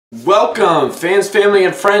Welcome, fans, family,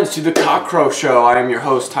 and friends to the CockCrow Show. I am your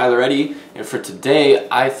host, Tyler Eddy, and for today,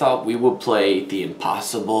 I thought we would play the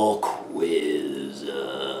Impossible Quiz.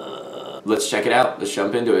 Let's check it out. Let's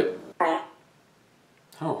jump into it.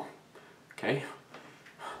 Oh, okay.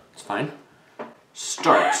 It's fine.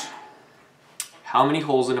 Start. How many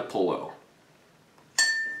holes in a polo?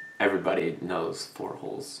 Everybody knows 4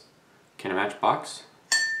 holes. Can a matchbox?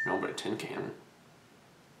 No, but a tin can.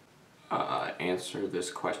 Answer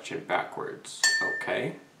this question backwards.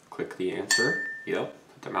 Okay, click the answer. Yep,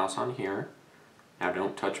 put the mouse on here. Now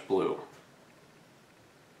don't touch blue.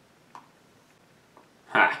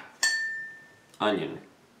 Ha! Onion.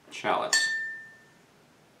 Shallots.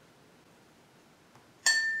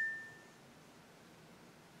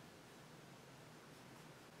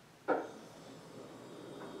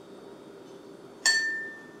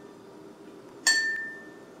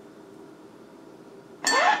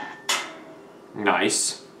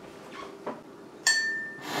 Nice.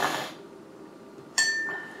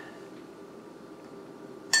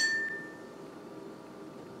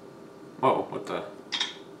 Whoa, what the?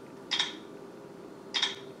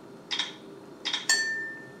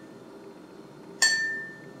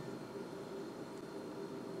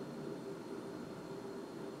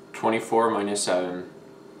 $24 minus 7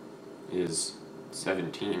 is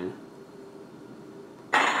 17.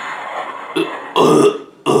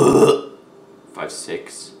 5,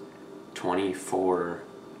 6. 24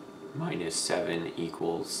 minus 7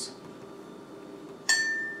 equals...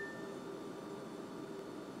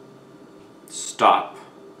 Stop.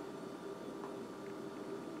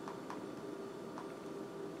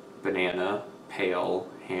 Banana, pail,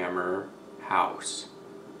 hammer, house.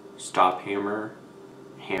 Stop hammer,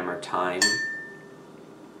 hammer time.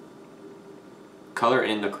 Color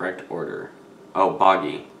in the correct order. Oh,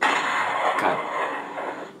 boggy. God.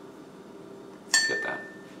 Get that.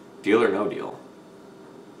 Deal or no deal?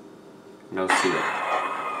 No seal.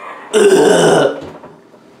 Ugh.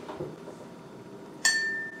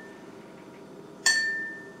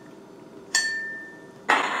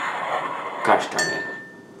 Gosh darn it.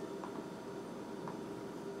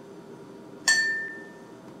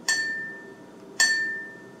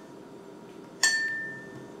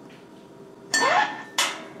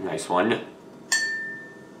 Nice one.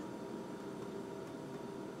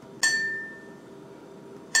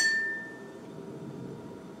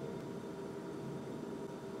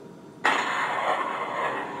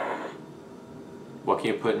 What can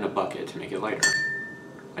you put in a bucket to make it lighter?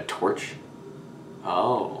 A torch?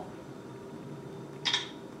 Oh.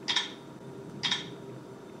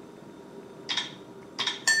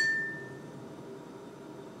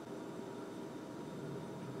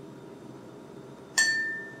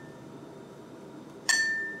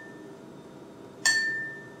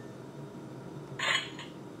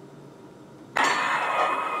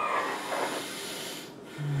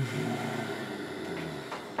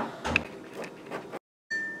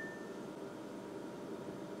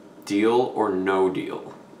 Deal or no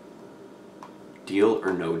deal? Deal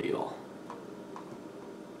or no deal?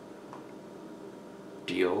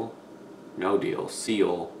 Deal, no deal.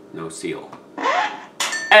 Seal, no seal.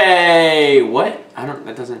 Hey, what?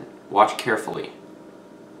 That doesn't, watch carefully.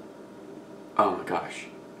 Oh my gosh.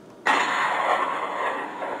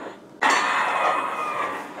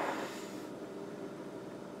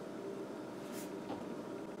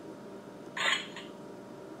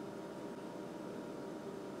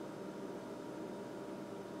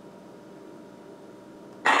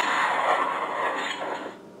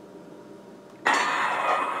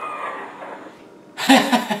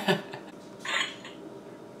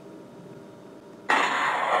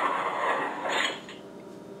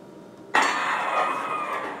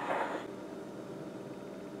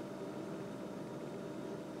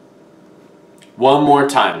 One more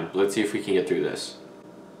time. Let's see if we can get through this.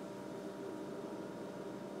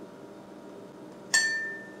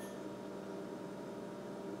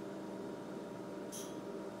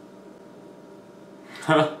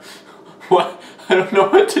 What? I don't know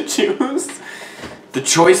what to choose. The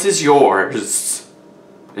choice is yours.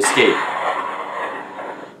 Escape.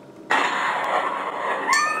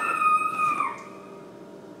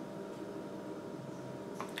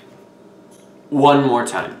 One more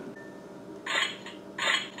time.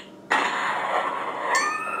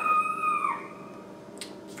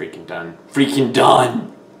 Freaking done. Freaking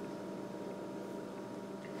done!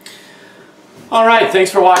 Alright, thanks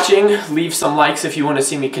for watching. Leave some likes if you want to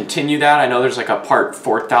see me continue that. I know there's like a part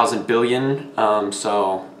 4,000 billion.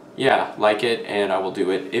 So, yeah, like it and I will do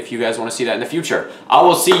it if you guys want to see that in the future. I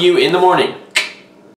will see you in the morning.